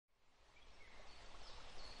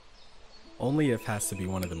Only If has to be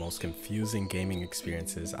one of the most confusing gaming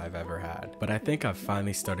experiences I've ever had, but I think I've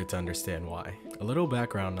finally started to understand why. A little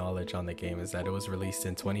background knowledge on the game is that it was released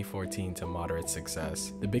in 2014 to moderate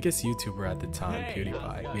success. The biggest YouTuber at the time,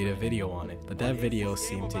 PewDiePie, made a video on it, but that video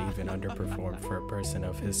seemed to even underperform for a person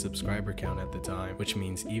of his subscriber count at the time, which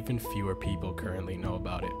means even fewer people currently know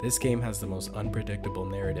about it. This game has the most unpredictable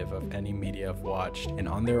narrative of any media I've watched, and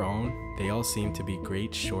on their own, they all seem to be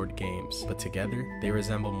great short games, but together, they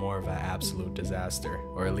resemble more of an absolute disaster,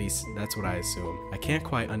 or at least that's what I assume. I can't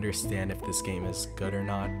quite understand if this game is good or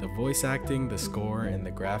not. The voice acting, the score, and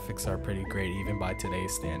the graphics are pretty great even by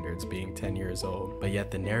today's standards, being 10 years old, but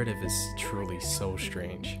yet the narrative is truly so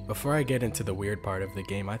strange. Before I get into the weird part of the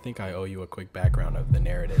game, I think I owe you a quick background of the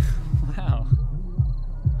narrative. Wow.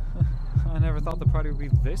 I never thought the party would be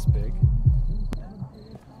this big.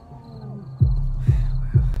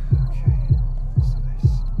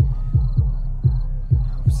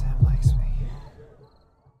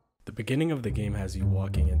 The beginning of the game has you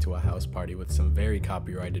walking into a house party with some very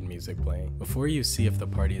copyrighted music playing. Before you see if the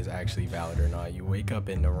party is actually valid or not, you wake up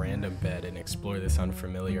in a random bed and explore this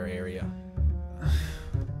unfamiliar area.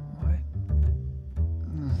 What?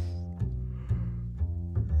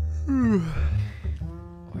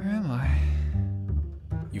 Where am I?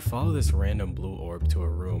 You follow this random blue orb to a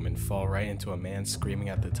room and fall right into a man screaming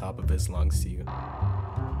at the top of his lungs to you.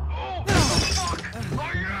 Who the fuck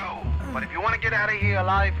are you? But if you want to get out of here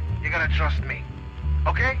alive, you gotta trust me.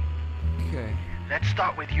 Okay? Okay. Let's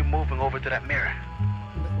start with you moving over to that mirror.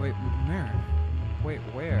 Wait, mirror? Wait,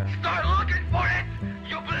 where? Start looking for it!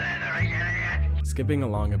 You blithering idiot! Skipping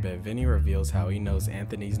along a bit, Vinny reveals how he knows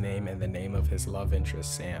Anthony's name and the name of his love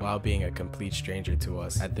interest, Sam, while being a complete stranger to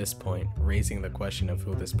us at this point, raising the question of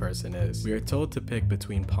who this person is. We are told to pick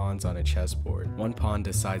between pawns on a chessboard. One pawn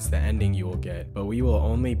decides the ending you will get, but we will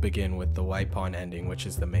only begin with the white pawn ending, which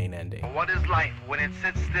is the main ending. What is life when it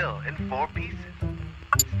sits still in 4 pieces?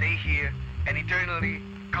 Stay here and eternally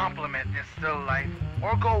complement this still life,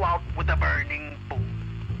 or go out with a burning boom.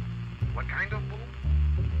 What kind of boom?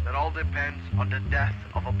 That all depends on the death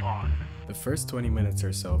of a pawn. The first 20 minutes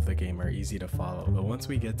or so of the game are easy to follow, but once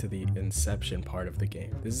we get to the inception part of the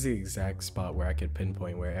game, this is the exact spot where I could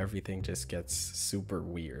pinpoint where everything just gets super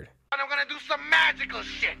weird. And I'm gonna do some magical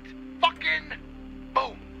shit. Fucking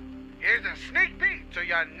boom. Here's a sneak peek to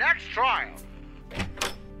your next trial.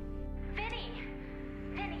 Vinny!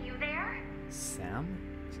 Vinny, you there? Sam?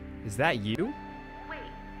 Is that you? Wait,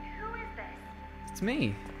 who is this? It's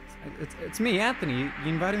me. It's me, Anthony. You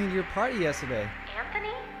invited me to your party yesterday.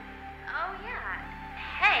 Anthony? Oh, yeah.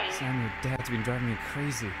 Hey! Sam, your dad's been driving me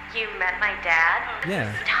crazy. You met my dad?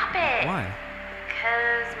 Yeah. Stop it! Why?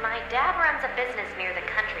 Because my dad runs a business near the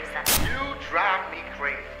country center. You drive me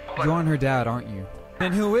crazy. But You aren't her dad, aren't you?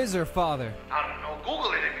 And who is her father? I don't know.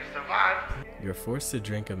 Google it if you survive. You're forced to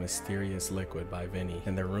drink a mysterious liquid by Vinny,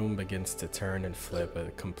 and the room begins to turn and flip at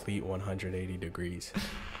a complete 180 degrees.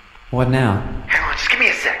 What now? Hang on, just give me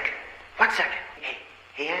a sec. 1 second.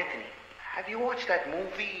 Hey, Anthony. Have you watched that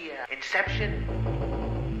movie, Inception?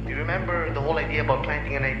 Do you remember the whole idea about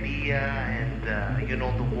planting an idea and, you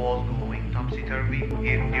know, the walls going topsy-turvy? Do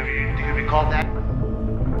you recall that?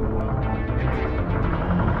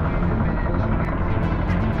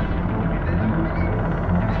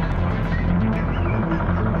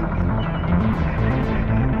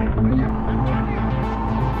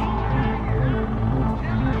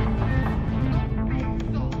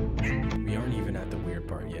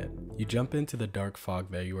 You jump into the dark fog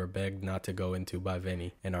that you were begged not to go into by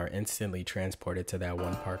Vinny and are instantly transported to that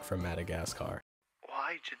one park from Madagascar.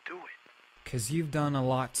 Why'd you do it? 'Cause you've done a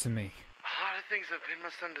lot to me. A lot of things have been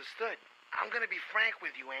misunderstood. I'm gonna be frank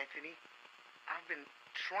with you, Anthony. I've been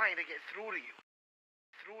trying to get through to you.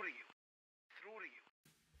 Through to you. Through to you.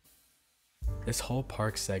 This whole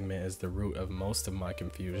park segment is the root of most of my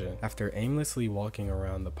confusion. After aimlessly walking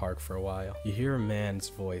around the park for a while, you hear a man's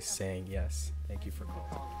voice saying, "Yes, thank you for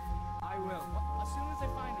calling." I will. As soon as I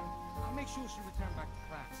find her, I'll make sure she returns back to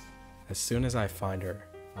class. As soon as I find her,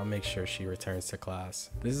 I'll make sure she returns to class.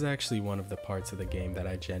 This is actually one of the parts of the game that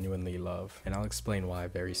I genuinely love, and I'll explain why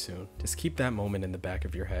very soon. Just keep that moment in the back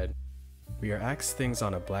of your head. We are asked things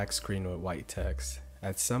on a black screen with white text.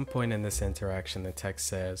 At some point in this interaction, the text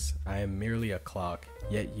says, "I am merely a clock,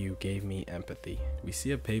 yet you gave me empathy." We see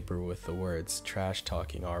a paper with the words, "Trash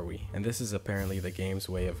talking, are we?" And this is apparently the game's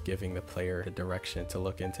way of giving the player the direction to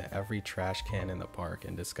look into every trash can in the park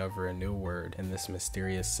and discover a new word in this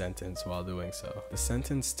mysterious sentence while doing so. The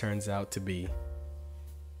sentence turns out to be,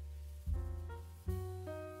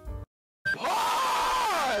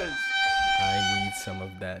 "I need some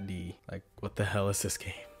of that D." Like, what the hell is this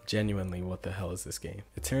game? Genuinely, what the hell is this game?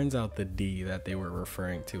 It turns out the D that they were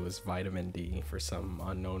referring to is vitamin D for some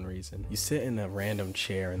unknown reason. You sit in a random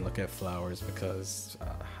chair and look at flowers because,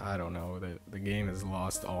 I don't know, the game has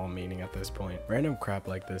lost all meaning at this point. Random crap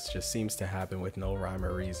like this just seems to happen with no rhyme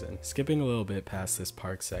or reason. Skipping a little bit past this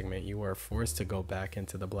park segment, you are forced to go back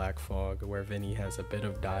into the black fog where Vinny has a bit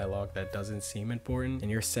of dialogue that doesn't seem important,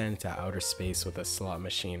 and you're sent to outer space with a slot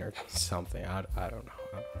machine or something. I don't know.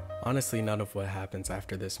 Honestly, none of what happens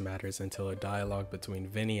after this matters until a dialogue between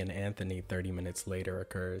Vinny and Anthony 30 minutes later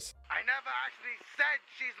occurs. I never actually said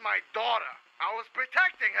she's my daughter. I was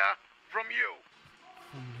protecting her from you.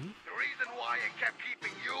 The reason why I kept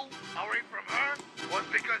keeping you away from her was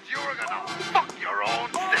because you were gonna fuck your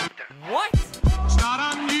own sister. What? It's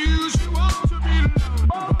not unusual to be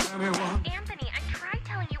loved by anyone. Anthony, I tried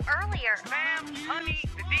telling you earlier. Ma'am, honey,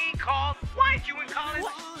 the dean called. Why aren't you in college?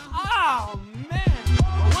 Oh, man!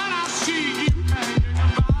 When I see you hanging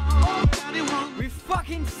about anyone. We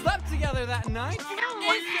fucking slept together that night! No,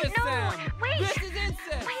 Incest, no, Sam! wait. This is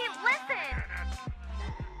incest! Wait, listen.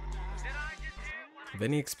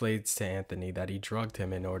 Vinny explains to Anthony that he drugged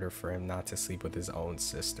him in order for him not to sleep with his own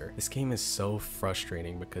sister. This game is so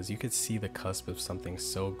frustrating because you could see the cusp of something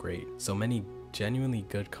so great. So many genuinely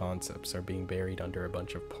good concepts are being buried under a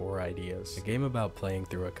bunch of poor ideas. A game about playing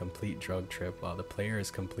through a complete drug trip while the player is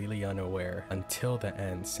completely unaware until the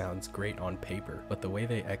end sounds great on paper, but the way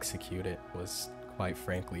they execute it was quite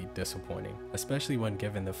frankly disappointing, especially when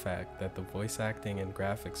given the fact that the voice acting and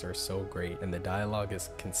graphics are so great and the dialogue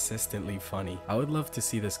is consistently funny. I would love to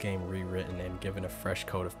see this game rewritten and given a fresh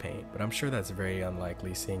coat of paint, but I'm sure that's very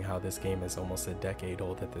unlikely seeing how this game is almost a decade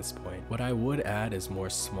old at this point. What I would add is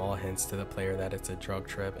more small hints to the player that it's a drug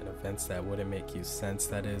trip and events that wouldn't make you sense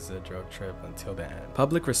that it is a drug trip until the end.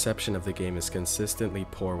 Public reception of the game is consistently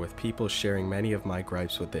poor, with people sharing many of my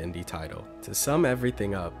gripes with the indie title. To sum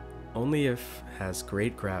everything up, Only If has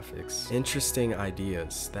great graphics, interesting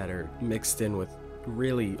ideas that are mixed in with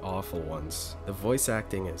really awful ones. The voice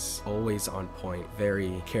acting is always on point,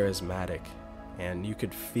 very charismatic, and you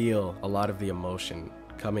could feel a lot of the emotion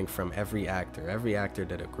coming from every actor. Every actor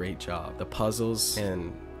did a great job. The puzzles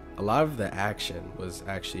and a lot of the action was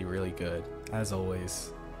actually really good. As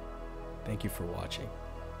always, thank you for watching.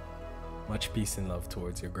 Much peace and love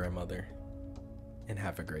towards your grandmother, and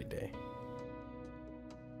have a great day.